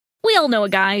all know a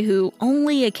guy who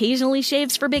only occasionally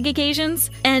shaves for big occasions,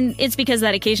 and it's because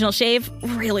that occasional shave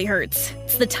really hurts.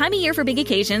 It's the time of year for big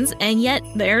occasions, and yet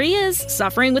there he is,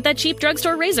 suffering with that cheap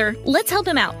drugstore razor. Let's help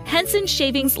him out. Henson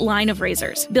Shaving's line of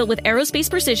razors, built with aerospace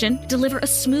precision, deliver a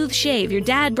smooth shave your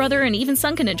dad, brother, and even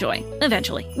son can enjoy,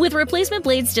 eventually. With replacement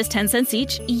blades just 10 cents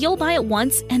each, you'll buy it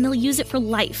once, and they'll use it for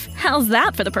life. How's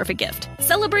that for the perfect gift?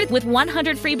 Celebrate with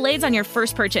 100 free blades on your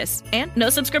first purchase, and no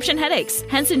subscription headaches.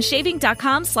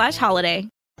 HensonShaving.com/holiday.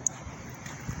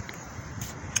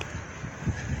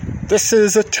 This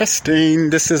is a testing.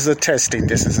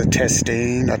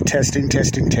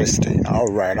 All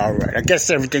right. I guess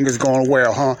everything is going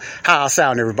well, huh? How I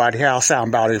sound, everybody? How I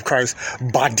sound, body of Christ?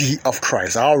 Body of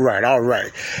Christ. All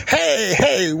right.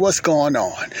 Hey, what's going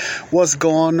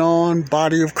on,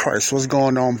 body of Christ? What's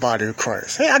going on, body of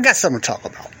Christ? Hey, I got something to talk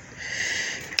about.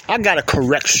 I got a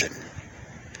correction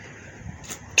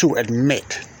to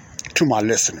admit to my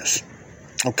listeners.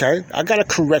 Okay, I got a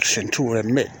correction to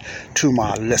admit to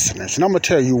my listeners, and I'm going to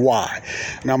tell you why.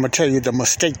 And I'm going to tell you the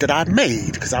mistake that I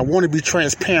made, because I want to be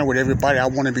transparent with everybody. I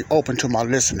want to be open to my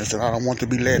listeners, and I don't want to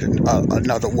be led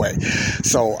another way.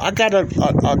 So I gotta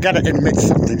admit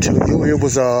something to you. It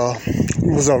was a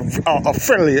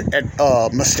friendly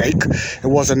mistake. It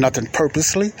wasn't nothing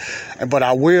purposely, but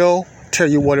I will tell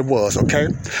you what it was, okay?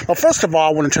 But first of all,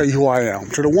 I want to tell you who I am.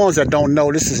 To the ones that don't know,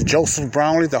 this is Joseph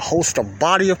Brownlee, the host of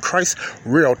Body of Christ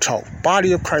Real Talk.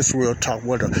 Body of Christ Real Talk,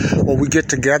 where we get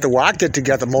together, where I get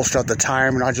together most of the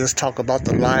time, and I just talk about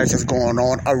the lives that's going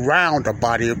on around the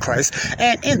body of Christ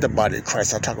and in the body of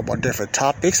Christ. I talk about different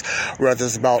topics, whether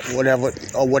it's about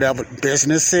whatever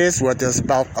business is, whether it's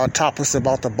about topics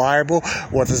about the Bible,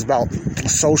 whether it's about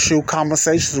social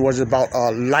conversations, whether it's about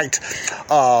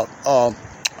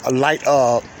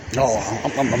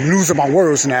I'm losing my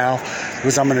words now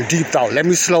because I'm in a deep thought. Let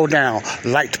me slow down.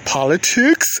 Light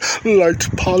politics,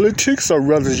 or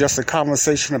rather just a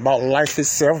conversation about life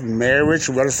itself, marriage,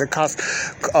 whether it's a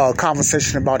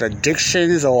conversation about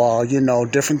addictions or,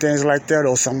 different things like that,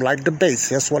 or something like debates.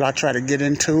 That's what I try to get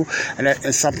into, and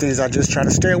some things I just try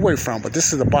to stay away from. But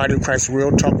this is the Body of Christ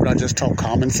Real Talk, where I just talk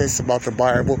common sense about the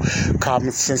Bible,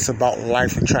 common sense about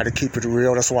life, and try to keep it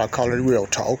real. That's why I call it Real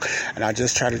Talk, and I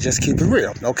just try to just keep it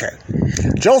real. Okay.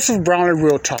 Joseph Brownlee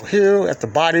Real Talk here at the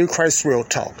Body of Christ Real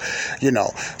Talk.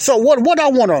 So what I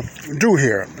want to do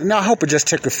here, and I hope it just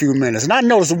take a few minutes. And I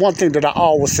notice the one thing that I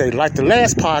always say, like the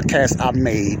last podcast I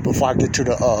made, before I get to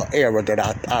the era that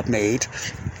I made,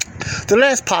 the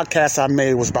last podcast I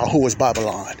made was about who is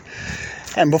Babylon.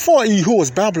 And before Who was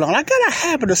Babylon, I got a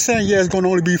habit of saying, it's going to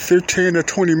only be 15 or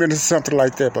 20 minutes or something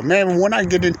like that. But, man, when I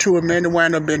get into it, man, it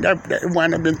wind up being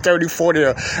 30, 40,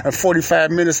 or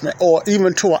 45 minutes, or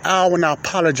even to an hour, and I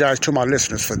apologize to my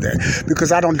listeners for that.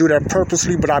 Because I don't do that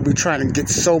purposely, but I be trying to get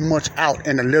so much out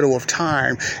in a little of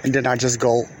time, and then I just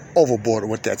go overboard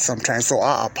with that sometimes. So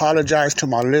I apologize to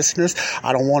my listeners.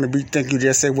 I don't want to be thinking you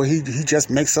just say, well, he just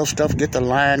makes up stuff, get the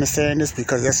line and saying this,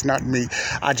 because that's not me.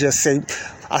 I just say,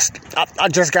 I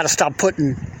just got to stop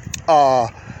putting a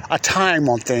time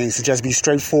on things and just be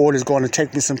straightforward. It's going to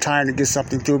take me some time to get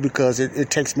something through, because it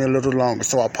takes me a little longer.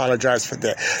 So I apologize for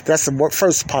that. That's the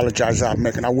first apologize I'm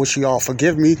making. I wish you all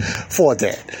forgive me for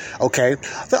that. Okay.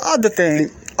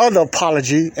 The other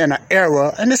apology and an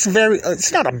error, and it's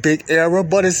not a big error,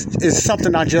 but it's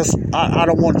something I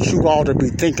don't want you all to be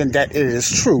thinking that it is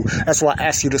true. That's why I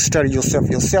ask you to study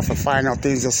yourself and find out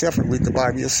things yourself and read the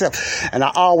Bible yourself. And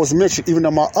I always mention, even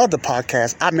on my other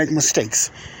podcast, I make mistakes.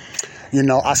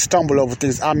 I stumble over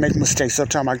things. I make mistakes.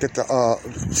 Sometimes I get to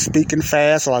speaking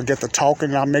fast, or I get to talking,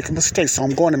 and I make a mistake. So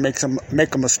I'm going to make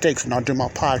a mistake when I do my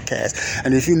podcast.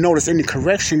 And if you notice any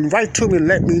correction, write to me and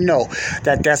let me know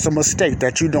that that's a mistake,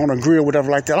 that you don't agree or whatever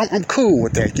like that. I'm cool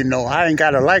with that. I ain't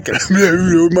got to like it,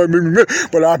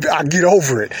 but I get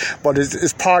over it. But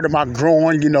it's part of my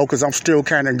growing, because I'm still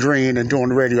kind of green and doing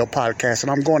the radio podcast,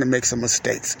 and I'm going to make some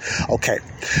mistakes. Okay.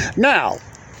 Now,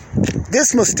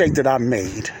 this mistake that I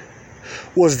made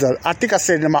was I think I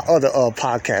said it in my other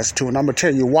podcast too, and I'm going to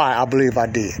tell you why I believe I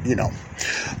did.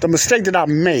 The mistake that I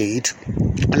made,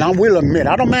 and I will admit,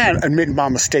 I don't mind admitting my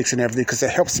mistakes and everything, because it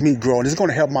helps me grow, and it's going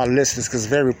to help my listeners, because it's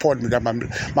very important that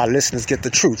my listeners get the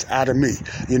truth out of me,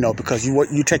 because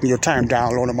you taking your time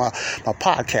downloading my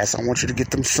podcast. I want you to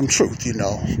get them some truth,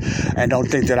 and don't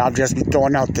think that I'll just be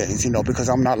throwing out things, because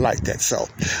I'm not like that. So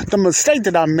the mistake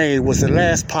that I made was the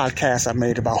last podcast I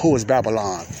made about who is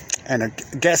Babylon. And a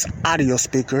guest audio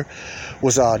speaker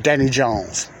was Danny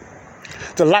Jones.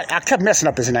 I kept messing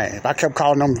up his name. I kept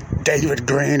calling him David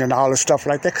Green and all this stuff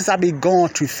like that, because I be going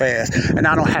too fast and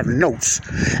I don't have notes.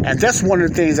 And that's one of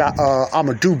the things I'm going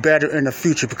to do better in the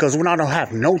future, because when I don't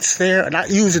have notes there, and I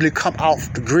usually come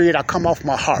off the grid, I come off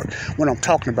my heart when I'm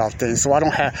talking about things, so I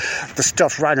don't have the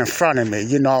stuff right in front of me.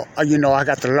 I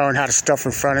got to learn how to stuff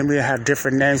in front of me and have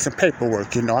different names and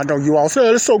paperwork. I know you all say,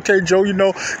 it's okay, Joe, you're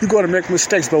going to make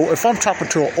mistakes. But if I'm talking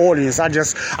to an audience, I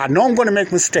know I'm going to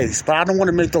make mistakes, but I don't want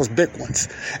to make those big ones.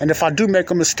 And if I do make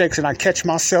a mistake and I catch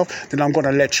myself, then I'm going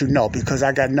to let you know, because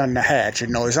I got nothing to hide.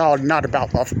 It's all not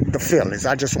about the feelings.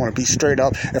 I just want to be straight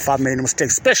up if I made a mistake,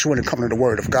 especially when it comes to the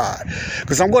Word of God.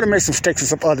 Because I'm going to make some mistakes in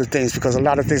some other things, because a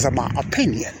lot of things are my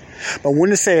opinion. But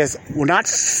when I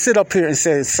sit up here and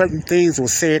say certain things were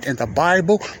said in the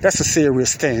Bible, that's a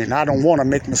serious thing. And I don't want to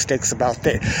make mistakes about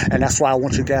that. And that's why I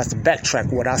want you guys to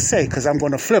backtrack what I say, because I'm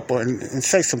going to flip her and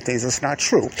say some things that's not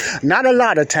true. Not a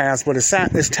lot of times, but it's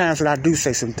times that I do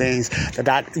say some things that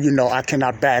I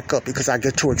cannot back up, because I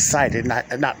get too excited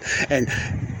and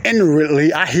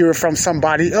inwardly I hear it from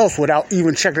somebody else without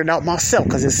even checking it out myself,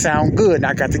 because it sounds good and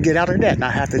I got to get out of that, and I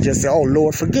have to just say, oh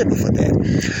Lord, forgive me for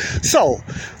that. So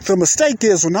the mistake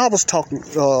is, when I was talking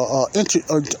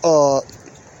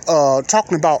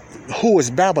about who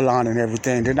is Babylon and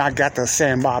everything, then I got to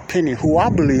say in my opinion who I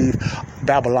believe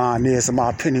Babylon is, in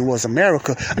my opinion, was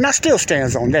America, and I still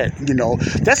stands on that.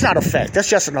 That's not a fact. That's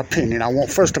just an opinion.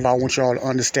 First of all, I want y'all to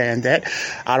understand that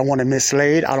I don't want to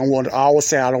mislead. I always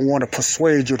say I don't want to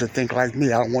persuade you to think like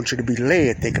me. I don't want you to be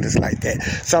led thinking it's like that.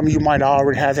 Some of you might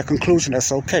already have that conclusion.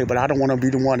 That's okay, but I don't want to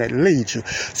be the one that leads you.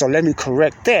 So let me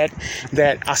correct that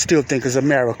I still think is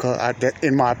America,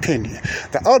 in my opinion.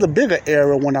 The other bigger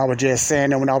error when I was just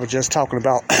saying that, when I was just talking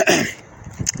about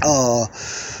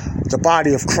the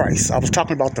body of Christ. I was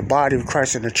talking about the body of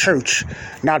Christ in the church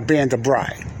not being the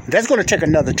bride. That's going to take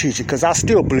another teaching, because I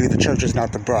still believe the church is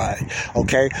not the bride.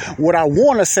 Okay? What I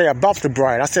want to say about the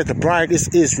bride, I said the bride is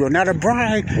Israel. Now, the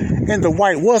bride in the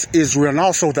white was Israel, and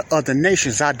also the other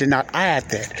nations. I did not add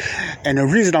that. And the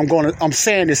reason I'm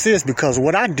saying this is because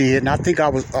what I did, and I think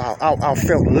I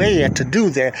felt led to do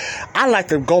that. I like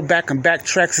to go back and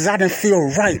backtrack, because I didn't feel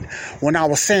right when I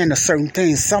was saying a certain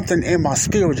things. Something in my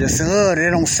spirit just said,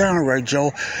 that don't sound right,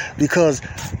 Joe, because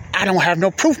I don't have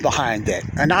no proof behind that.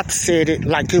 And I said it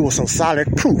like it was some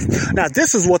solid proof. Now,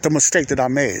 this is what the mistake that I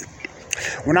made.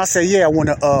 When I say, when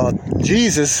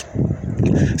Jesus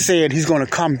said he's going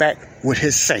to come back with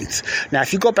his saints. Now,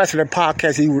 if you go back to the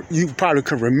podcast, you probably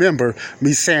could remember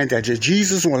me saying that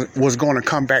Jesus was going to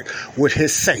come back with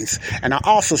his saints. And I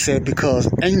also said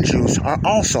because angels are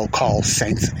also called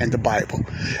saints in the Bible.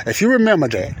 If you remember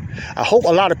that, I hope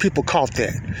a lot of people caught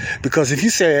that. Because if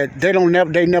you said they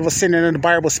never seen it in the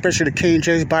Bible, especially the King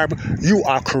James Bible, you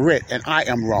are correct and I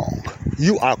am wrong.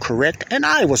 You are correct and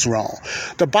I was wrong.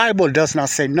 The Bible does not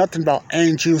say nothing about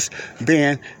angels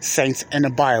being saints in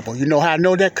the Bible. You know how I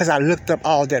know that? Because I looked up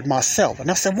all that myself.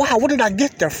 And I said, wow, where did I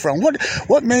get that from?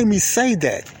 What made me say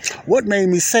that? What made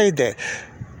me say that?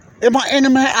 Am I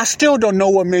enemy? I still don't know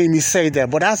what made me say that.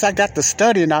 But as I got to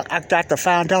studying, I got to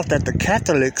find out that the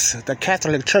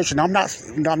Catholic Church, and I'm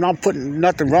not putting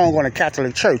nothing wrong on the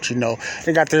Catholic Church,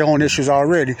 they got their own issues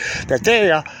already, that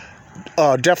they are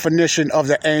definition of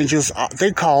the angels,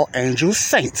 they call angels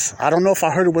saints. I don't know if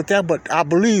I heard it with that, but I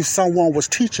believe someone was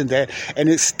teaching that, and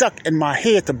it stuck in my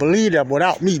head to believe that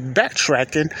without me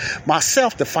backtracking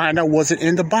myself to find out was it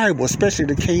in the Bible, especially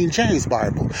the King James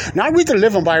Bible. Now, I read the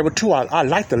Living Bible too. I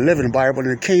like the Living Bible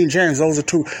and the King James. Those are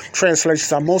two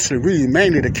translations I mostly read,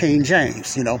 mainly the King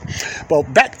James, But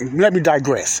let me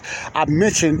digress. I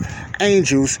mentioned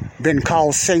angels been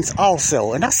called saints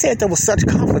also, and I said there was such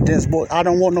confidence, but I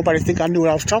don't want nobody to think I knew what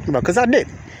I was talking about, because I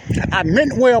didn't. I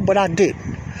meant well, but I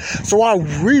didn't. So I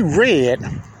reread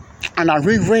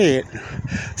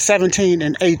 17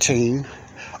 and 18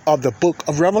 of the book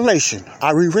of Revelation.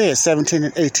 I reread 17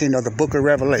 and 18 of the book of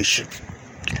Revelation.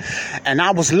 And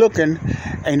I was looking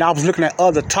at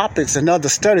other topics and other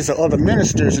studies of other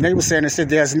ministers, and they were saying,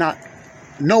 there's not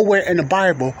nowhere in the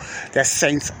Bible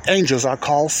that angels are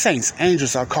called saints.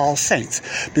 Angels are called saints,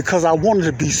 because I wanted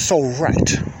to be so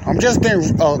right. I'm just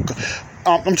being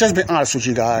honest with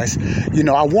you guys.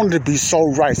 I wanted to be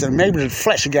so right, and maybe the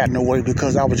flesh got in the way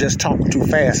because I was just talking too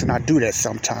fast, and I do that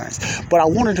sometimes. But I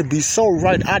wanted to be so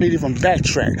right, I didn't even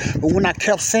backtrack. But when I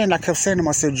kept saying to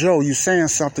myself, Joe, you saying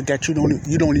something that you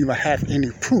don't even have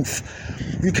any proof.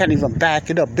 You can't even back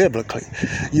it up biblically.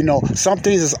 Some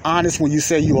things is honest when you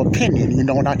say your opinion,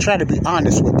 and I try to be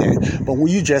honest with that. But when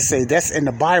you just say that's in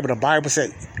the Bible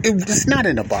said It's not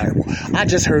in the Bible. I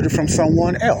just heard it from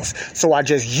someone else. So I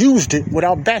just used it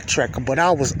without backtracking. But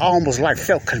I was almost like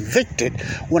felt convicted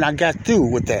when I got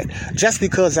through with that. Just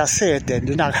because I said that,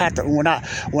 then I had to, when I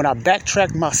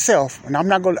backtrack myself, and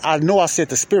I know I said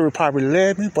the Spirit probably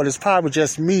led me, but it's probably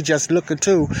just me just looking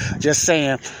to, just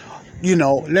saying,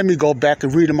 let me go back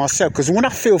and read it myself. Because when I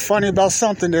feel funny about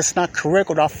something that's not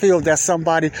correct, or I feel that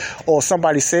somebody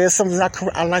says something's not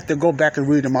correct, I like to go back and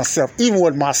read it myself, even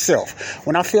with myself.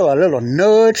 When I feel a little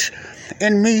nudge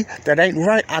in me that ain't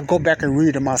right, I go back and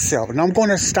read it myself. And I'm going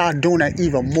to start doing that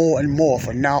even more and more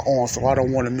from now on, so I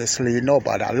don't want to mislead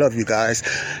nobody. I love you guys,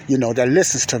 that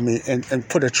listens to me and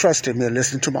put a trust in me and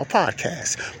listen to my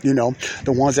podcast,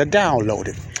 the ones that download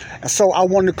it. And so I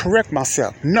wanted to correct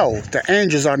myself. No, the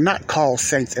angels are not called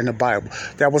saints in the Bible.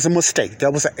 That was a mistake.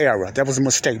 That was an error. That was a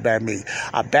mistake by me.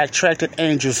 I backtracked and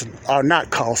angels are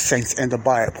not called saints in the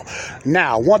Bible.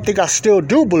 Now, one thing I still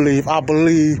do believe, I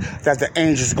believe that the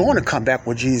angels are going to come back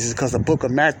with Jesus, because the book of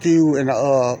Matthew and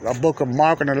a book of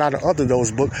Mark and a lot of other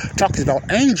those books talks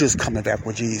about angels coming back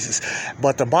with Jesus.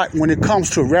 But when it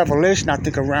comes to Revelation, I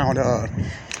think around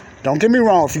don't get me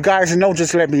wrong. If you guys know,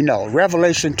 just let me know.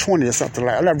 Revelation 20 or something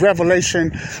like that. Revelation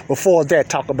before that,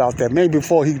 talk about that. Maybe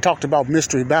before he talked about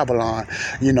Mystery Babylon.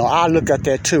 I look at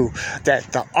that too.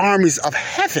 That the armies of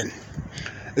heaven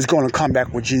is going to come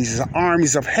back with Jesus. The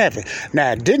armies of heaven.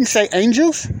 Now, it didn't say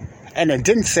angels, and it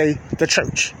didn't say the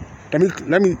church.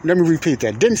 Let me repeat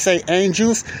that. It didn't say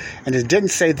angels, and it didn't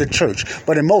say the church.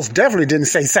 But it most definitely didn't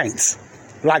say saints.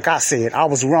 Like I said, I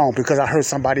was wrong because I heard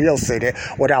somebody else say that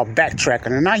without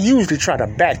backtracking. And I usually try to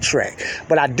backtrack,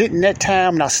 but I didn't that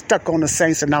time, and I stuck on the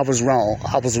saints, and I was wrong.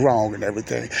 I was wrong and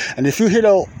everything. And if you hear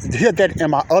that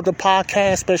in my other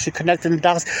podcast, especially Connecting the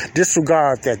Dots,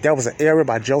 disregard that. That was an error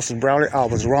by Joseph Brownlee. I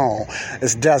was wrong.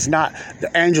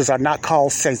 The angels are not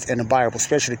called saints in the Bible,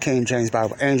 especially the King James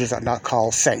Bible. Angels are not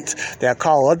called saints. They are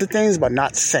called other things, but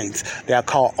not saints. They are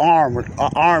called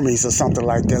armies or something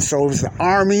like that. So it was the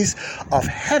armies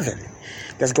of heaven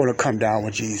that's going to come down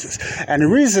with Jesus. And the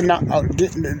reason,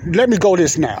 let me go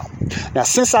this now. Now,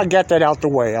 since I got that out the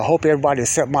way, I hope everybody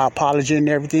accept my apology and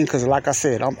everything, because like I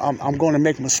said, I'm going to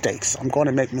make mistakes. I'm going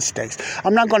to make mistakes.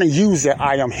 I'm not going to use that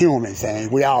I am human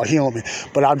thing. We all human.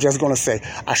 But I'm just going to say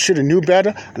I should have knew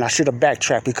better, and I should have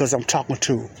backtracked, because I'm talking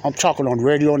on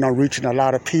radio, and I'm reaching a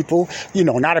lot of people,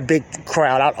 not a big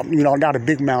crowd, not a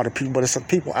big amount of people, but it's some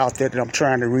people out there that I'm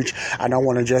trying to reach. I don't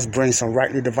want to just bring some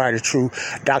rightly divided true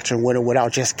doctrine with it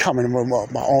without just coming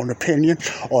with my own opinion,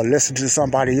 or listen to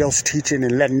somebody else teaching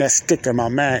and letting that stick in my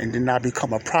mind, and then I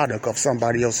become a product of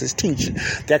somebody else's teaching.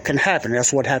 That can happen.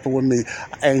 That's what happened with me.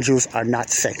 Angels are not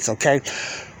saints, okay?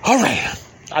 All right.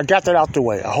 I got that out the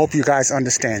way. I hope you guys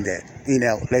understand that,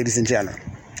 ladies and gentlemen.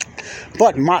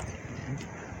 But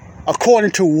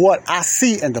according to what I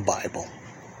see in the Bible,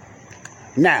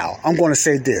 now, I'm going to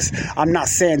say this. I'm not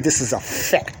saying this is a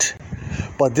fact.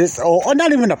 But this, or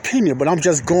not even opinion, but I'm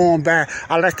just going back.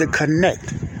 I like to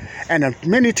connect. And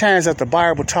many times that the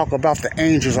Bible talk about the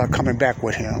angels are coming back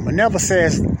with him. It never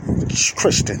says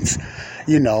Christians,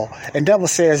 it never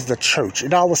says the church.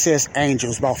 It always says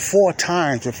angels about 3 or 4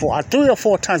 times before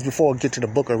I get to the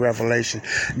book of Revelation.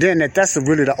 Then that's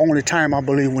really the only time I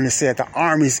believe when it said the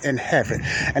armies in heaven.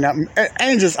 And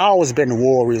angels always been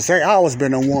warriors. They always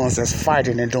been the ones that's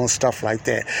fighting and doing stuff like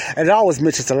that. And it always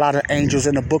mentions a lot of angels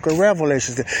in the book of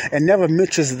Revelation. It never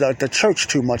mentions the church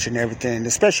too much and everything,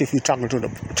 especially if you're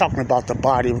talking about the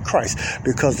body of Christ.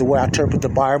 Because the way I interpret the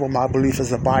Bible, my belief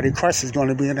is the body of Christ is going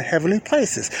to be in the heavenly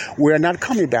places. We're not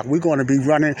coming back. We're going to be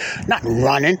not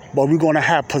running, but we're going to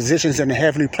have positions in the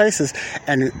heavenly places,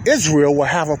 and Israel will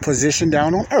have a position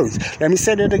down on earth. Let me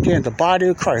say that again. The body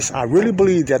of Christ. I really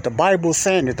believe that the Bible is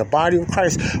saying that the body of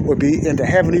Christ will be in the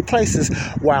heavenly places,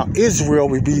 while Israel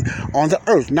will be on the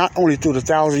earth, not only through the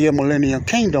 1,000-year millennium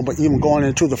kingdom, but even going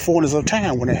into the fullness of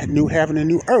time when a new heaven and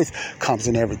new earth comes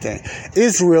and everything.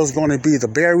 Israel is going to be the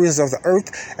barriers of the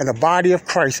earth, and the body of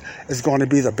Christ is going to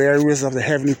be the barriers of the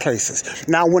heavenly places.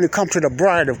 Now, when it comes to the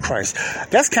bride of Christ,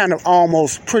 that's kind of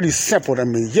almost pretty simple to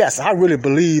me. Yes, I really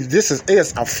believe this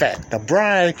is a fact. The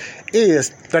bride is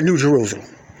the New Jerusalem.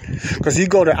 Because you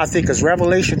go to, I think it's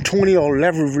Revelation 20 or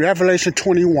Revelation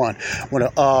 21, when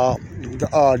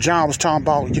John was talking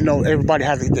about, everybody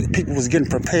people was getting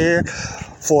prepared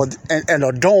for and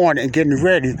adorned and getting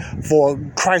ready for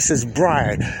Christ's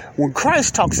bride. When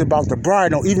Christ talks about the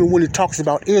bride, or even when he talks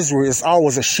about Israel, it's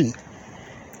always a she.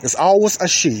 It's always a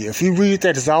she. If you read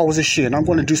that, it's always a she. And I'm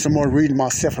going to do some more reading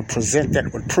myself and present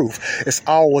that with proof. It's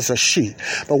always a she.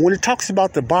 But when it talks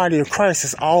about the body of Christ,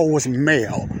 it's always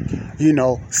male.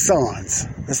 Sons.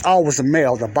 It's always a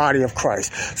male, the body of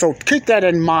Christ. So keep that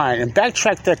in mind and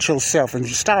backtrack that yourself and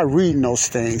you start reading those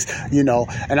things,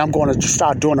 and I'm going to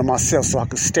start doing it myself so I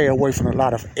can stay away from a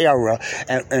lot of error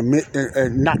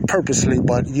and not purposely,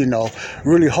 but,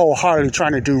 really wholeheartedly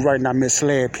trying to do right and I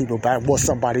misled people by what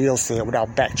somebody else said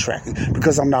without backtracking,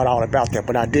 because I'm not all about that.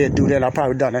 But I did do that. I've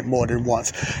probably done that more than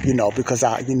once, because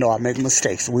I make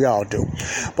mistakes. We all do.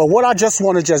 But what I just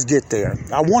want to just get there,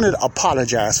 I wanted to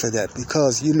apologize for that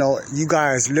because, you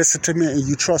guys listen to me and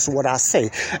you trust what I say.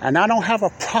 And I don't have a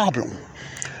problem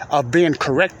of being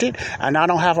corrected, and I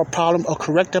don't have a problem of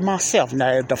correcting myself.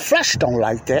 Now, if the flesh don't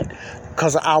like that,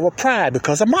 because of our pride,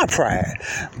 because of my pride.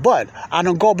 But I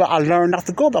learn not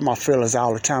to go by my feelings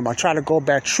all the time. I try to go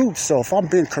by truth. So if I'm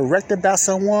being corrected by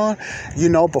someone,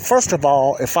 but first of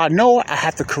all, if I know it, I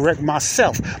have to correct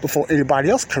myself before anybody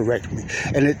else correct me.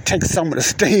 And it takes some of the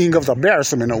sting of the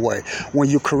embarrassment away when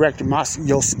you correct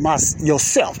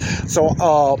yourself. So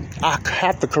I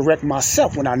have to correct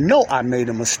myself when I know I made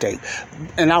a mistake.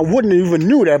 And I wouldn't even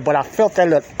knew that, but I felt that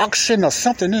little unction or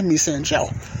something in me saying, Joe,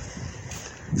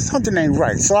 something ain't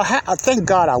right. So I thank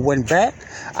God I went back.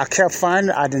 I kept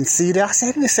finding I didn't see that. I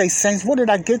said, didn't say saints. Where did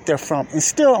I get there from? And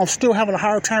I'm still having a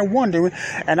hard time wondering.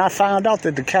 And I found out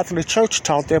that the Catholic Church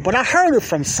taught that, but I heard it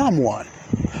from someone.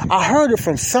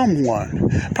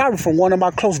 Probably from one of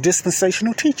my close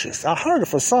dispensational teachers. I heard it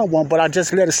from someone, but I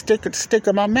just let it stick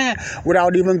in my mind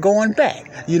without even going back,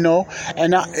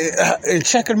 and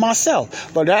checking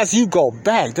myself. But as you go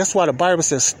back, that's why the Bible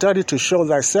says, study to show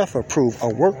thyself approved, a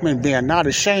workman being not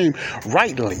ashamed,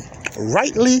 rightly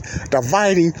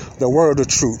dividing the word of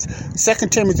truth. 2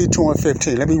 Timothy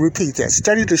 2:15. Let me repeat that.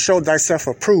 Study to show thyself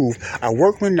approved, a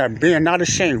workman that being not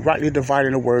ashamed, rightly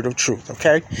dividing the word of truth.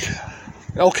 Okay.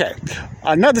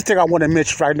 Another thing I want to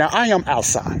mention right now, I am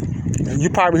outside. You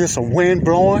probably hear some wind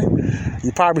blowing.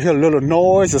 You probably hear a little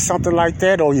noise or something like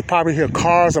that, or you probably hear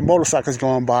cars or motorcycles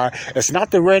going by. It's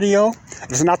not the radio.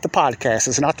 It's not the podcast.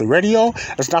 It's not the radio.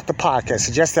 It's not the podcast.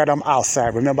 It's just that I'm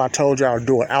outside. Remember I told you I would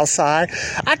do it outside?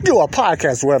 I do a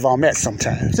podcast wherever I'm at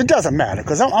sometimes. It doesn't matter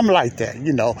because I'm like that,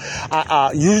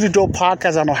 I usually do a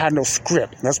podcast. I don't have no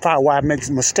script. That's probably why I make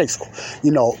mistakes,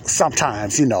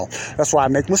 sometimes, That's why I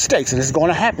make mistakes, and it's going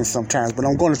to happen sometimes. But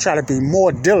I'm going to try to be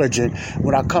more diligent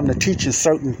when I come to teaching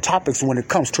certain topics when it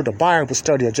comes to the Bible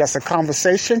study or just a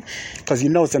conversation, because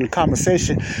it's in a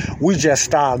conversation we just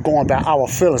start going by our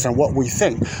feelings and what we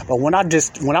think. But when I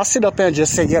sit up there and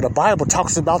just say, the Bible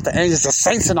talks about the angels, the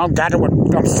saints, and I'm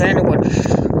saying it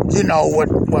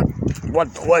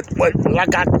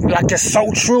like it's so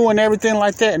true and everything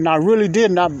like that, and I really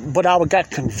did not, but I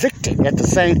got convicted at the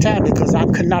same time because I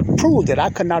could not prove that.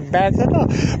 I could not back it up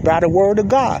by the word of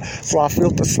God. So I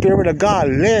felt the Spirit of God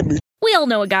led me. We all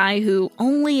know a guy who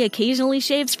only occasionally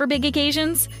shaves for big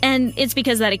occasions, and it's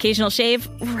because that occasional shave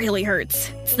really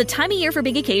hurts. It's the time of year for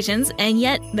big occasions, and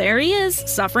yet there he is,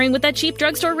 suffering with that cheap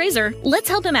drugstore razor. Let's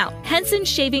help him out. Henson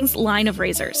Shaving's line of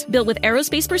razors, built with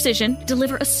aerospace precision,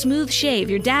 deliver a smooth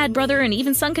shave your dad, brother, and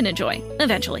even son can enjoy,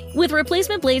 eventually. With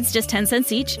replacement blades just 10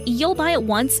 cents each, you'll buy it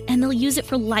once, and they'll use it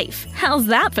for life. How's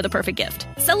that for the perfect gift?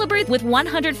 Celebrate with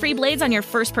 100 free blades on your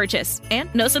first purchase, and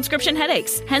no subscription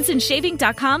headaches.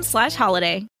 HensonShaving.com/holiday.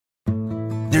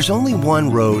 There's only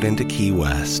one road into Key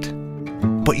West,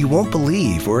 but you won't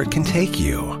believe where it can take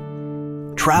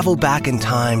you. Travel back in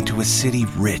time to a city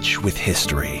rich with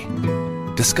history.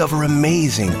 Discover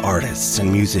amazing artists and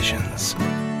musicians.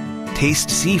 Taste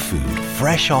seafood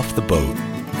fresh off the boat,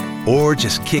 or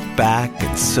just kick back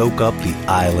and soak up the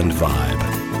island vibe.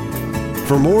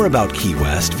 For more about Key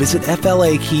West, visit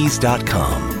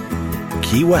flakeys.com.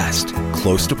 Key West,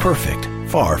 close to perfect,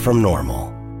 far from normal.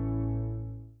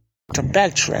 To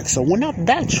backtrack. So when I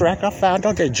backtrack, I found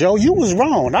out that, Joe, you was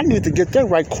wrong. I need to get that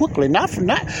right quickly. Not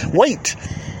wait,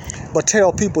 but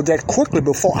tell people that quickly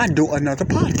before I do another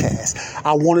podcast.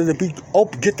 I wanted to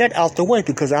get that out the way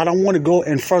because I don't want to go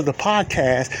in further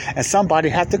podcasts and somebody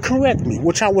have to correct me,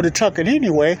 which I would have took it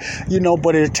anyway,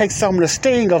 but it takes some of the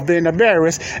sting of being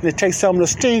embarrassed, and it takes some of the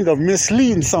sting of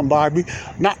misleading somebody,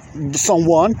 not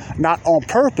on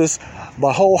purpose,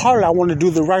 but wholeheartedly. I wanted to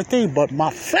do the right thing, but my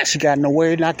flesh got in the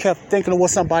way, and I kept thinking of what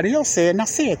somebody else said, and I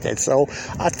said that. So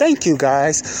I thank you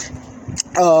guys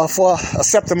for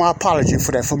accepting my apology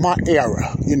for that, for my error.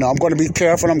 I'm going to be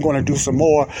careful. I'm going to do some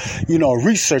more,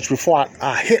 research before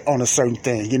I hit on a certain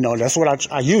thing. That's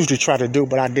what I usually try to do,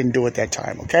 but I didn't do it that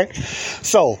time. Okay.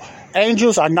 So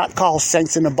Angels are not called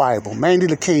saints in the Bible, mainly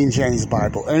the King James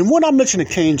Bible. And when I mention the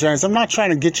King James, I'm not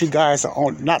trying to get you guys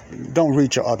don't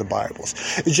read your other Bibles.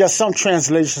 It's just some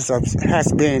translations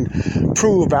has been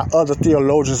proved by other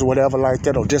theologians or whatever like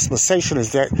that, or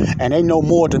dispensationalists that, and they know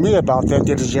more than me about that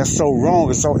is just so wrong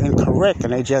and so incorrect,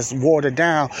 and they just water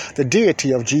down the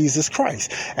deity of Jesus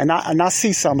Christ. And I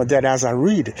see some of that as I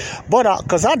read it. But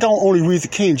because I don't only read the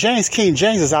King James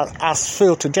is, I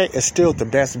feel today, is still the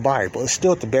best Bible. It's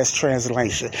still the best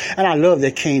translation. And I love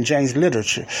the King James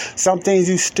literature. Some things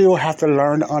you still have to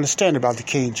learn to understand about the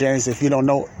King James if you don't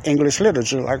know English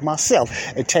literature like myself.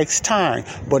 It takes time,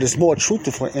 but it's more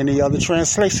truthful than any other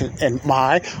translation, in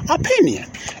my opinion.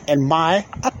 In my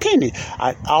opinion.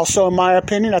 In my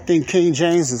opinion, I think King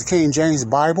James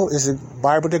Bible is a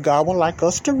Bible that God would like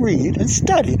us to read and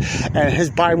study. And his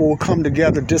Bible will come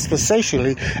together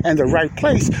dispensationally in the right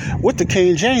place with the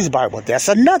King James Bible. That's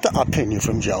another opinion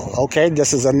from Joe. Okay,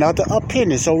 this is another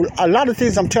opinion. So a lot of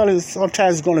things I'm telling you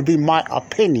sometimes is going to be my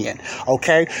opinion.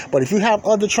 Okay, but if you have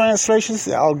other translations,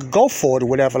 I'll go for it or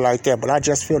whatever like that. But I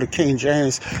just feel the King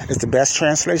James is the best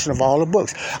translation of all the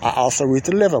books. I also read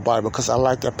the Living Bible because I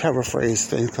like to paraphrase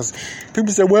things. Because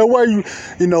people say, well, why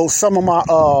some of my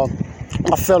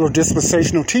fellow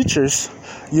dispensational teachers,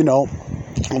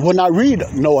 will not read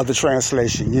no other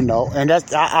translation, and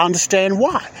that I understand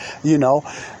why,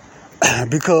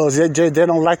 because they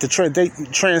don't like the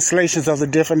translations of the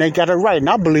different. They got it right, and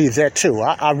I believe that too.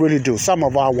 I really do. Some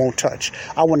of I won't touch.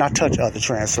 I will not touch other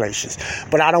translations,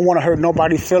 but I don't want to hurt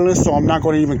nobody's feelings, so I'm not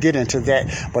going to even get into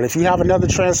that. But if you have another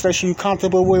translation you're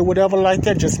comfortable with, whatever like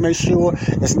that, just make sure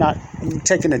it's not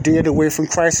taking the deity away from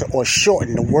Christ or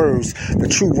shorten the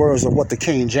true words of what the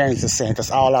King James is saying.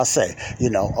 That's all I say.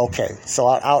 Okay. So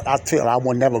I feel I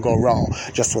will never go wrong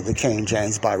just with the King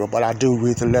James Bible, but I do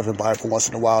read the Living Bible once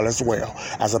in a while as well.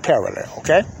 As a parallel,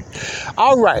 okay?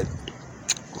 All right.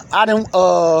 I didn't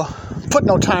put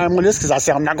no time on this because I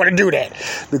said I'm not going to do that.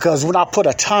 Because when I put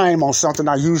a time on something,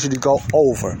 I usually go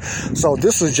over. So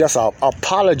this is just a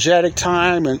apologetic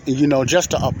time, and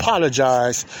just to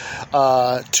apologize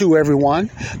to everyone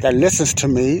that listens to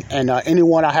me, and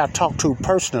anyone I have talked to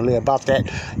personally about that,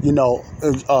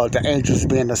 the angels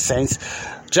being the saints.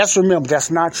 Just remember,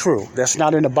 that's not true. That's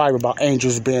not in the Bible about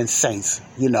angels being saints,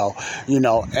 and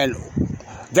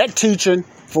that teaching,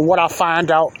 for what I find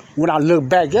out when I look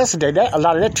back yesterday, a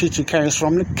lot of that teaching came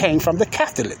from the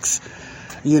Catholics,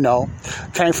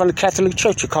 came from the Catholic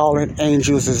Church, calling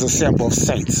angels as a symbol of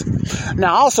saints.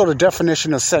 Now, also the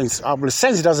definition of saints,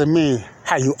 saints doesn't mean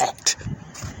how you act,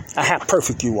 or how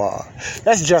perfect you are.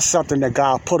 That's just something that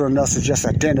God put on us to just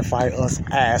identify us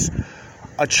as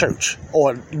a church,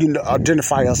 or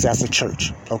identify us as a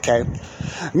church, okay?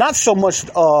 Not so much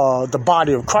the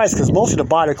body of Christ, because most of the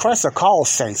body of Christ are called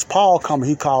saints. Paul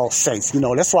he called saints.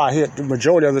 That's why I hear the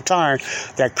majority of the time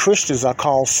that Christians are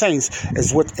called saints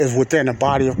is within the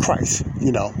body of Christ.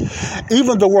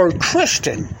 Even the word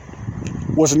Christian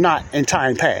was not in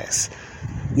time past.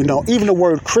 Even the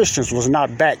word Christians was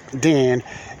not back then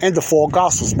in the four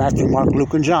Gospels, Matthew, Mark,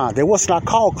 Luke, and John. They was not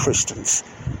called Christians.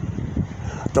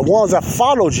 The ones that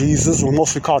followed Jesus were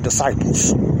mostly called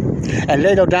disciples. And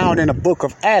later down in the book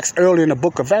of Acts, early in the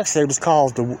book of Acts, they was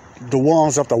called the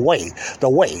ones of the way. The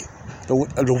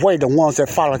ones that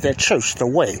followed that church, the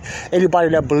way. Anybody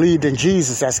that believed in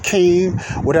Jesus as king,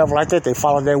 whatever like that, they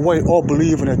followed that way, or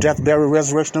believe in the death, burial,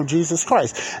 resurrection of Jesus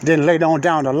Christ. Then later on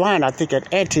down the line, I think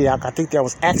at Antioch, I think that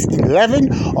was Acts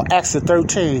 11 or Acts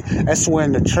 13. That's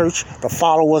when the church, the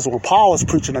followers, when Paul was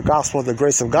preaching the gospel of the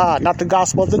grace of God, not the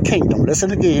gospel of the kingdom.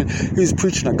 Listen again, he's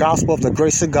preaching the gospel of the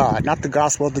grace of God, not the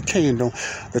gospel of the kingdom.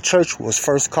 The church was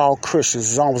first called Christians.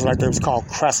 It's almost like they was called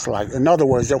Christ-like. In other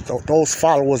words, those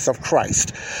followers of Christ.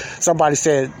 Somebody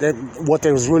said that what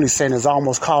they was really saying is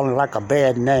almost calling like a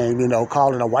bad name,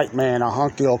 calling a white man a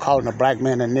hunky or calling a black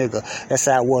man a nigger. That's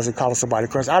how it was in calling somebody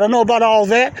Christ. I don't know about all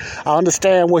that. I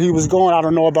understand where he was going. I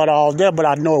don't know about all that, but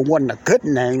I know it wasn't a good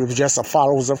name. It was just a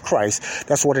followers of Christ.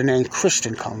 That's where the name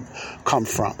Christian come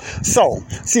from. So,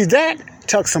 see, that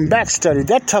took some back study.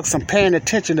 That took some paying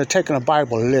attention to taking the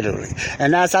Bible literally.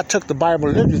 And as I took the Bible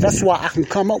literally, that's why I can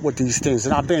come up with these things.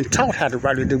 And I've been taught how to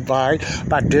rightly divide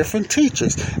by different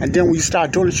teachers. And then when you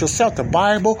start doing it yourself, the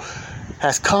Bible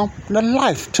has come to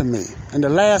life to me. In the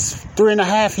last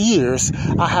 3.5 years,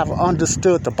 I have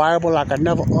understood the Bible like I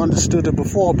never understood it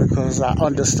before, because I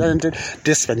understand it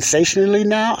dispensationally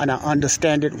now, and I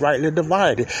understand it rightly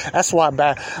divided. That's why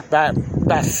by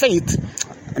faith,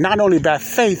 And not only by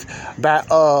faith, but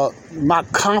my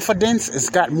confidence has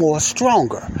got more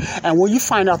stronger. And when you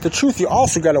find out the truth, you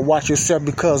also got to watch yourself,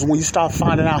 because when you start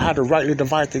finding out how to rightly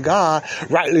divide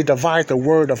the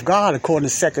word of God, according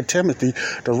to 2 Timothy,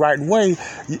 the right way,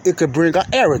 it could bring an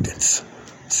arrogance.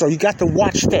 So you got to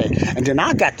watch that. And then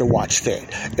I got to watch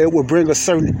that. It will bring a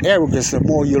certain arrogance. The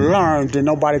more you learn, then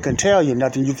nobody can tell you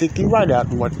nothing. You think you're right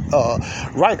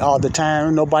all the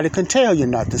time. Nobody can tell you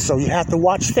nothing. So you have to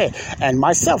watch that. And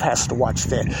myself has to watch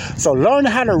that. So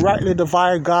learning how to rightly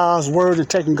divide God's word and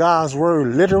taking God's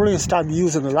word literally, and stop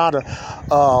using a lot of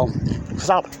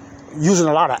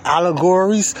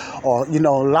allegories, or, a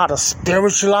lot of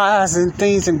spiritualizing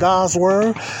things in God's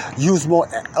word. Use more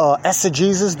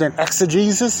exegesis than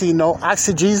exegesis,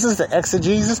 eisegesis than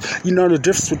exegesis. You know the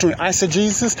difference between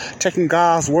eisegesis, taking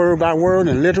God's word by word,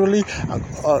 and literally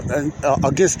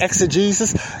against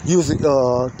exegesis, using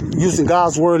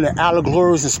God's word in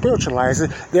allegories and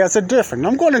spiritualizing. There's a difference.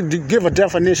 I'm going to give a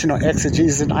definition of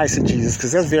exegesis and eisegesis,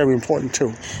 because that's very important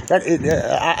too.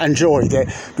 I enjoy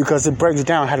that, because it breaks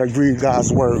down how to read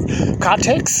God's word.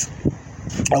 Context,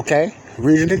 okay,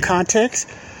 read it in context,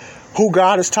 who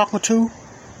God is talking to,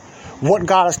 what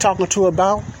God is talking to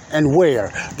about, and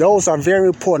where. Those are very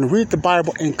important. Read the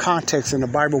Bible in context, and the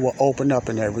Bible will open up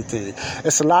and everything.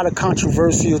 It's a lot of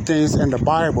controversial things in the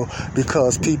Bible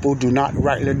because people do not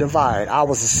rightly divide. I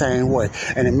was the same way,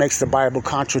 and it makes the Bible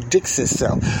contradicts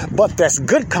itself. But that's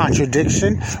good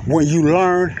contradiction when you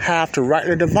learn how to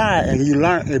rightly divide, and you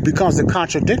learn it becomes a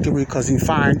contradictory, because you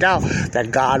find out that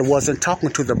God wasn't talking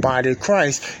to the body of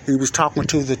Christ. He was talking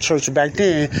to the church back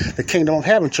then, the Kingdom of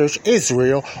Heaven church,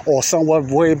 Israel, or somewhat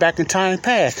way back in time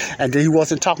past. And then he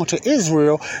wasn't talking to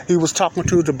Israel. He was talking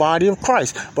to the body of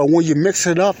Christ. But when you mix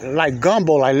it up like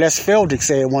gumbo, like Les Feldick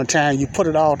said one time, you put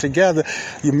it all together,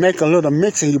 you make a little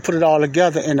mix, and you put it all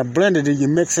together in a blender, then you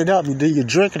mix it up, and then you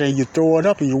drink it, and you throw it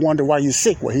up, and you wonder why you're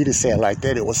sick. Well, he didn't say it like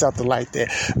that. It was something like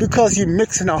that. Because you're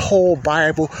mixing a whole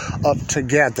Bible up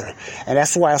together. And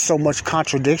that's why there's so much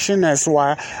contradiction. That's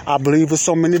why I believe there's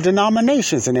so many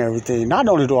denominations and everything. Not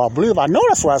only do I believe, I know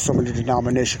that's why there's so many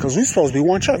denominations, because we're supposed to be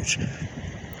one church.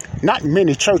 Not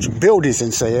many church buildings,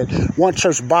 and said one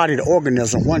church body, the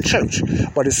organism, one church.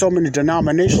 But there's so many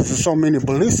denominations and so many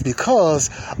beliefs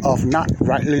because of not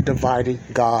rightly dividing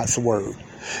God's word.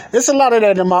 There's a lot of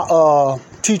that in my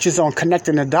teachings on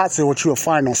connecting the dots, and what you'll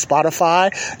find on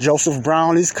Spotify. Joseph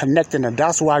Brownlee's Connecting the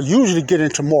Dots, where I usually get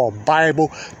into more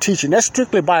Bible teaching. That's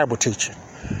strictly Bible teaching.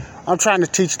 I'm trying to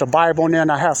teach the Bible on there,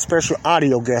 and I have special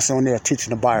audio guests on there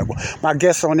teaching the Bible. My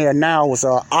guest on there now was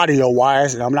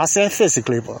audio-wise, and I'm not saying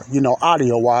physically, but,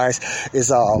 audio-wise,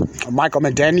 is Michael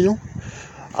McDaniel,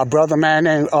 a brother man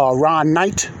named Ron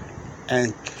Knight,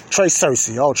 and Trey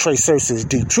Cersei. Oh, Trey Cersei is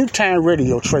deep. Truth Time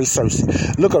Radio, Trey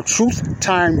Cersei. Look up Truth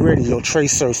Time Radio, Trey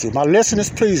Cersei. My listeners,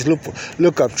 please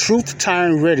look up Truth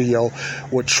Time Radio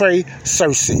with Trey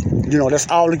Cersei.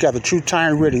 That's all together. Truth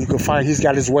Time Radio. You can find, he's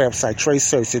got his website, Trey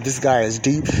Cersei. This guy is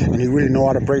deep, and he really know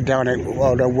how to break down that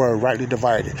word, rightly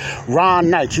divided. Ron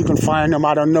Knight, you can find him.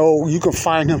 I don't know. You can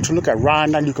find him to look at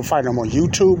Ron Knight. You can find him on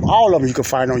YouTube. All of them you can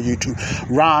find on YouTube.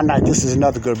 Ron Knight, this is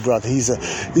another good brother. He's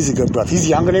a good brother. He's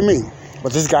younger than me.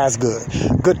 But this guy's good.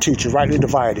 Good teacher, rightly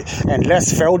divided. And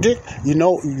Les Feldick, you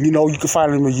can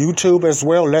find him on YouTube as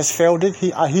well. Les Feldick,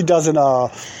 he doesn't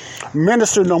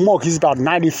minister no more. He's about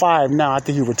 95 now. I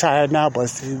think he retired now, but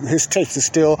his tapes are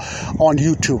still on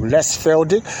YouTube. Les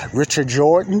Feldick, Richard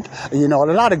Jordan, a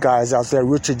lot of guys out there.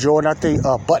 Richard Jordan, I think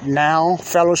But Now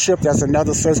Fellowship, that's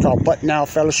another search called But Now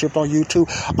Fellowship on YouTube.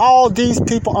 All these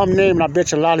people I'm naming, I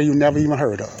bet you a lot of you never even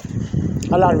heard of.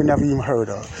 A lot of you never even heard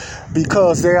of.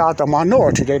 Because they are the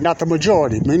minority. They're not the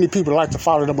majority. Many people like to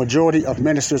follow the majority of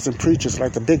ministers and preachers,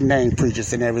 like the big name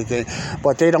preachers and everything.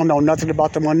 But they don't know nothing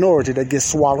about the minority that gets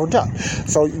swallowed up.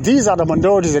 So these are the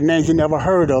minorities and names you never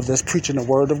heard of that's preaching the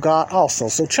word of God also.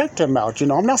 So check them out.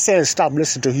 I'm not saying stop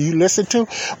listening to who you listen to,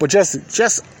 but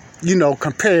just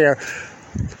compare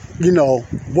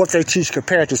what they teach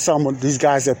compared to some of these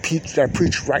guys that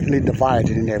preach rightly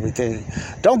divided and everything.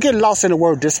 Don't get lost in the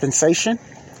word dispensation,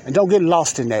 and don't get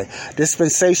lost in that.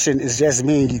 Dispensation is just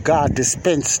meaning God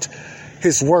dispensed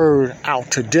his word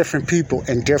out to different people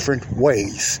in different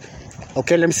ways.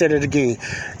 Okay, let me say that again.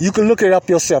 You can look it up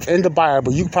yourself in the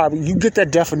Bible. You get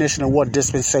that definition of what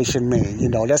dispensation means.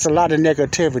 That's a lot of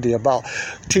negativity about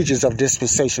teachers of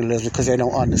dispensationalism because they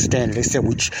don't understand it. They say,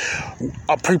 which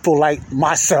are people like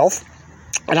myself,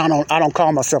 and I don't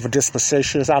call myself a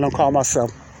dispensationalist. I don't call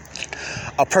myself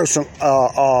a person,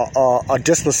 a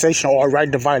dispensational or a right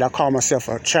divider. I call myself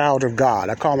a child of God.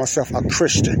 I call myself a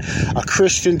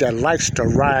Christian that likes to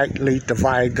rightly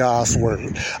divide God's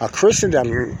word. A Christian that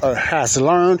has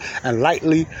learned and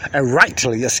rightly,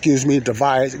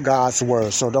 divide God's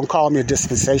word. So don't call me a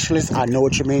dispensationalist. I know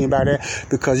what you mean by that,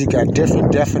 because you got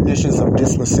different definitions of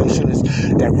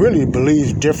dispensationalists that really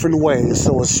believe different ways.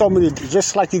 So it's so many,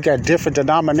 just like you got different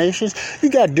denominations, you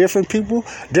got different people,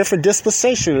 different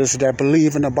dispensationalists that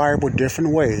believe in the Bible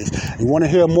different ways. You want to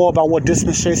hear more about what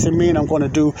dispensation means? I'm going to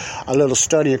do a little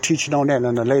study and teaching on that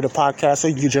in a later podcast. So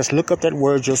you just look up that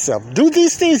word yourself. Do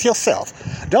these things yourself.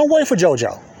 Don't wait for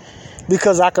JoJo,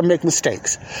 because I can make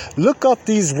mistakes. Look up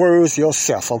these words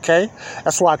yourself, okay?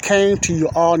 That's why I came to you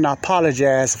all and I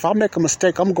apologize. If I make a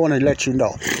mistake, I'm going to let you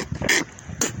know.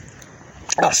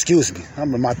 Oh, excuse me.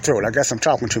 I'm in my throat. I guess I'm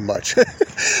talking too much.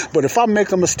 But if I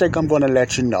make a mistake, I'm going to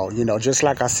let you know. Just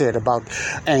like I said about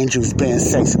angels being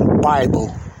saints. The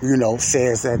Bible,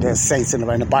 says that they're saints in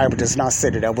the Bible does not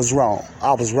say that was wrong.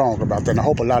 I was wrong about that. And I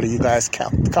hope a lot of you guys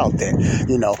caught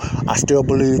that. I still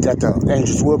believe that the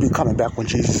angels will be coming back when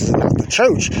Jesus is out the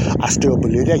church. I still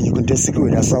believe that. You can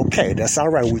disagree. That's okay. That's all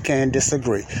right. We can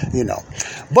disagree,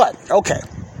 But, okay.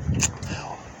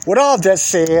 With all that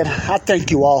said, I thank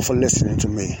you all for listening to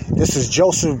me. This is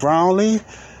Joseph Brownlee,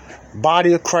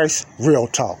 Body of Christ, Real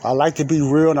Talk. I like to be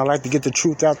real and I like to get the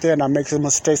truth out there, and I make some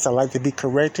mistakes. I like to be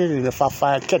corrected, and if I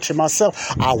find catching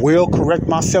myself, I will correct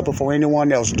myself before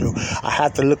anyone else do. I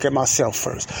have to look at myself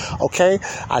first. Okay?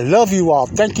 I love you all.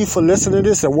 Thank you for listening to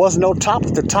this. There was no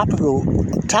topic. The topic,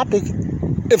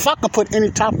 if I could put any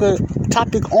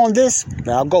topic on this,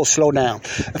 now I'll go slow down.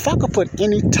 If I could put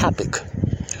any topic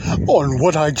on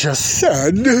what I just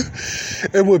said,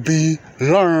 it would be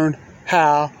learn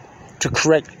how to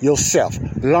correct yourself.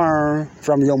 Learn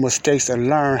from your mistakes and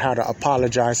learn how to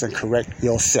apologize and correct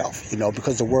yourself,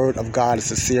 because the word of God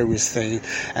is a serious thing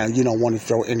and you don't want to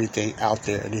throw anything out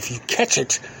there. And if you catch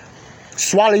it,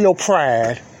 swallow your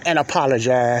pride and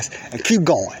apologize and keep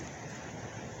going.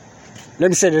 Let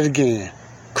me say that again.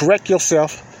 Correct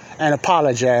yourself and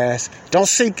apologize.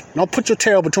 Don't put your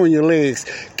tail between your legs.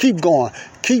 Keep going.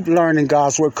 Keep learning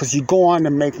God's word, because you go on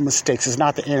to make mistakes. It's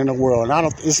not the end of the world.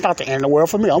 It's not the end of the world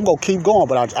for me. I'm going to keep going,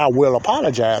 but I will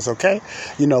apologize, okay?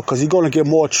 Because you're going to get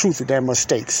more truth than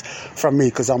mistakes from me,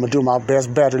 because I'm going to do my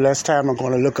best better next time. I'm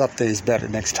going to look up things better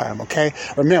next time, okay?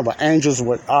 Remember, angels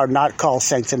are not called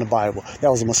saints in the Bible.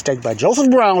 That was a mistake by Joseph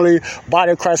Brownlee,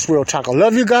 Body of Christ, Real Talk. I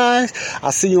love you guys.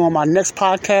 I'll see you on my next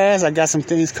podcast. I got some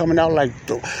things coming out, like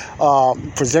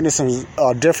presenting some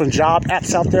different job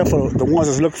apps out there for the ones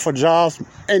that's looking for jobs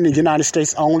in the United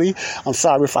States only. I'm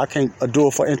sorry if I can't do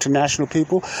it for international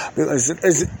people.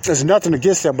 There's nothing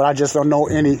against that, but I just don't know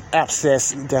any apps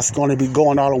that's going to be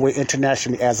going all the way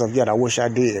internationally as of yet. I wish I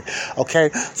did. Okay,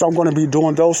 so I'm going to be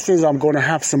doing those things. I'm going to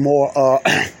have some more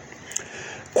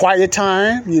quiet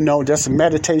time, just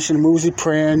meditation, music,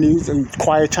 praying, and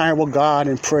quiet time with God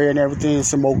and prayer and everything.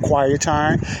 Some more quiet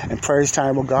time and praise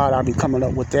time with God. I'll be coming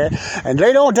up with that. And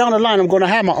later on down the line, I'm going to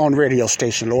have my own radio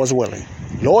station, Lord's willing.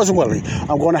 Lord's willing,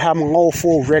 I'm going to have my own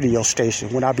full radio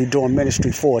station when I be doing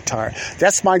ministry full-time.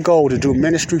 That's my goal, to do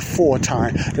ministry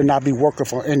full-time, to not be working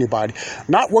for anybody.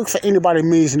 Not work for anybody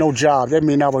means no job. That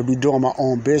means I would be doing my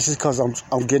own business, because I'm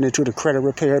getting into the credit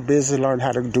repair business, learn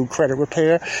how to do credit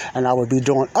repair, and I would be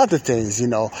doing other things,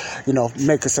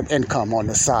 making some income on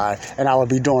the side. And I would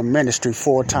be doing ministry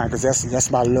full-time, because that's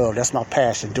my love, that's my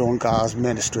passion, doing God's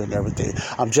ministry and everything.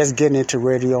 I'm just getting into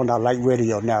radio, and I like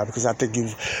radio now, because I think you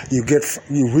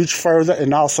reach further,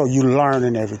 and also you learn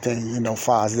and everything,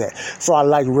 far as that. So I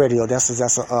like radio. That's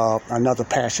another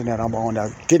passion that I'm on,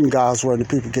 getting God's word and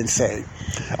people getting saved.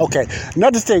 Okay,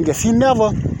 another thing, if you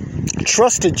never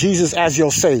trusted Jesus as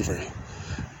your Savior,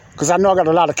 because I know I got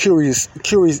a lot of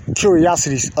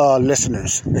curiosity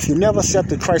listeners. If you never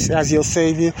accepted Christ as your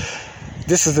Savior,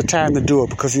 this is the time to do it,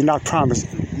 because you're not promised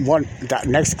that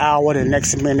next hour, the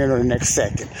next minute, or the next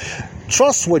second.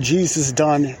 Trust what Jesus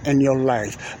done in your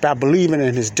life by believing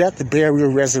in his death, burial,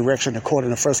 resurrection,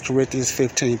 according to 1 Corinthians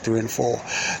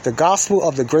 15:3-4. The gospel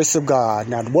of the grace of God.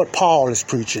 Now, what Paul is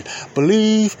preaching.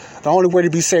 Believe. The only way to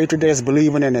be saved today is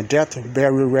believing in the death,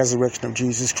 burial, resurrection of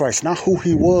Jesus Christ. Not who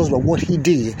he was, but what he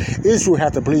did. Israel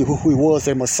had to believe who he was,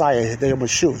 their Messiah, their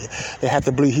Messiah. They had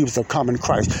to believe he was the coming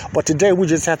Christ. But today we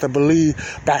just have to believe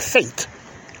by faith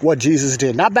what Jesus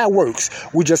did, not by works.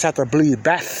 We just have to believe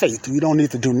by faith. We don't need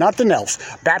to do nothing else.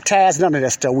 Baptize, none of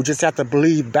that stuff. We just have to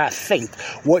believe by faith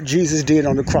what Jesus did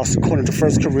on the cross, according to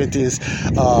 1 Corinthians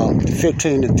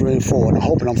 15:3-4. And I'm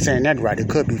hoping I'm saying that right. It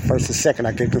could be 1st or 2nd.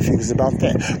 I get confused about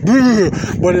that.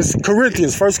 But it's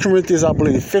Corinthians, 1 Corinthians, I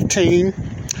believe, 15.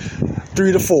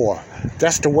 3 to 4.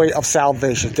 That's the way of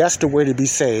salvation. That's the way to be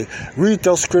saved. Read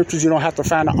those scriptures. You don't have to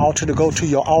find an altar to go to.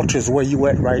 Your altar is where you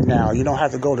at right now. You don't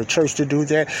have to go to church to do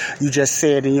that. You just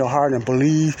say it in your heart and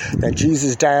believe that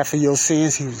Jesus died for your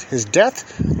sins. His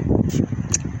death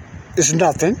is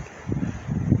nothing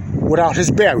without his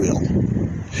burial.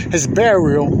 His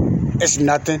burial is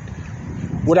nothing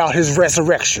without his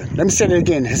resurrection. Let me say that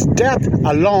again. His death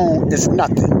alone is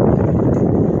nothing.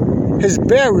 His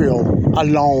burial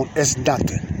alone is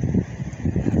nothing.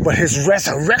 But his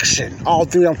resurrection, all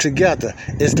three of them together,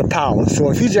 is the power. So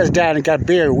if he just died and got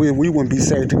buried, we wouldn't be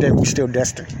saved today. We're still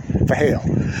destined for hell.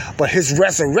 But his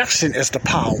resurrection is the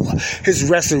power. His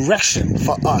resurrection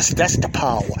for us, that's the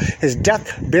power. His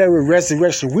death, burial,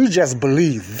 resurrection, we just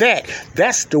believe that.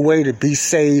 That's the way to be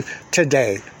saved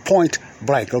today. Point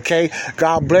blank, okay?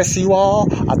 God bless you all.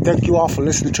 I thank you all for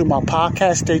listening to my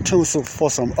podcast. Stay tuned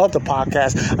for some other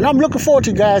podcasts. And I'm looking forward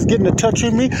to you guys getting in touch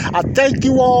with me. I thank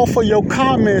you all for your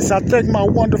comments. I thank my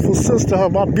wonderful sister,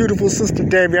 my beautiful sister,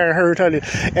 Debbie. I heard her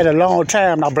in a long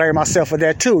time. And I blame myself for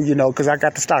that too, because I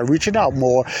got to start reaching out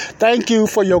more. Thank you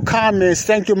for your comments.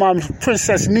 Thank you, my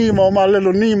Princess Nemo, my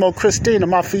little Nemo, Christina,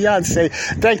 my fiance.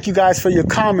 Thank you guys for your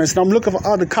comments. And I'm looking for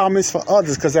other comments for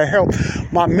others because that help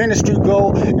my ministry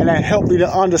go and that help me to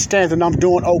understand that I'm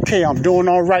doing okay. I'm doing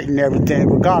all right and everything.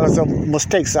 Regardless of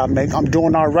mistakes I make, I'm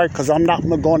doing all right because I'm not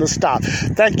going to stop.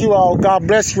 Thank you all. God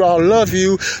bless you all. Love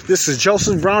you. This is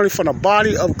Joseph Brownlee from the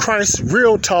Body of Christ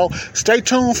Real Talk. Stay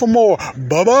tuned for more.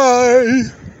 Bye-bye.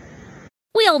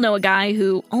 We all know a guy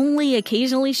who only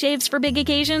occasionally shaves for big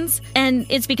occasions, and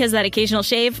it's because that occasional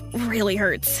shave really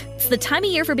hurts. It's the time of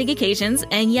year for big occasions,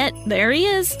 and yet there he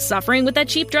is, suffering with that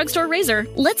cheap drugstore razor.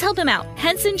 Let's help him out.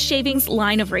 Henson Shaving's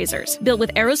line of razors, built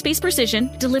with aerospace precision,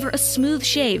 deliver a smooth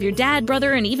shave your dad,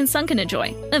 brother, and even son can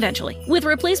enjoy, eventually. With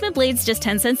replacement blades just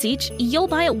 10 cents each, you'll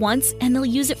buy it once, and they'll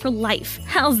use it for life.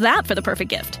 How's that for the perfect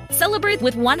gift? Celebrate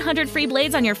with 100 free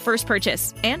blades on your first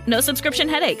purchase, and no subscription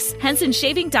headaches.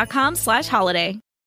 HensonShaving.com/holiday.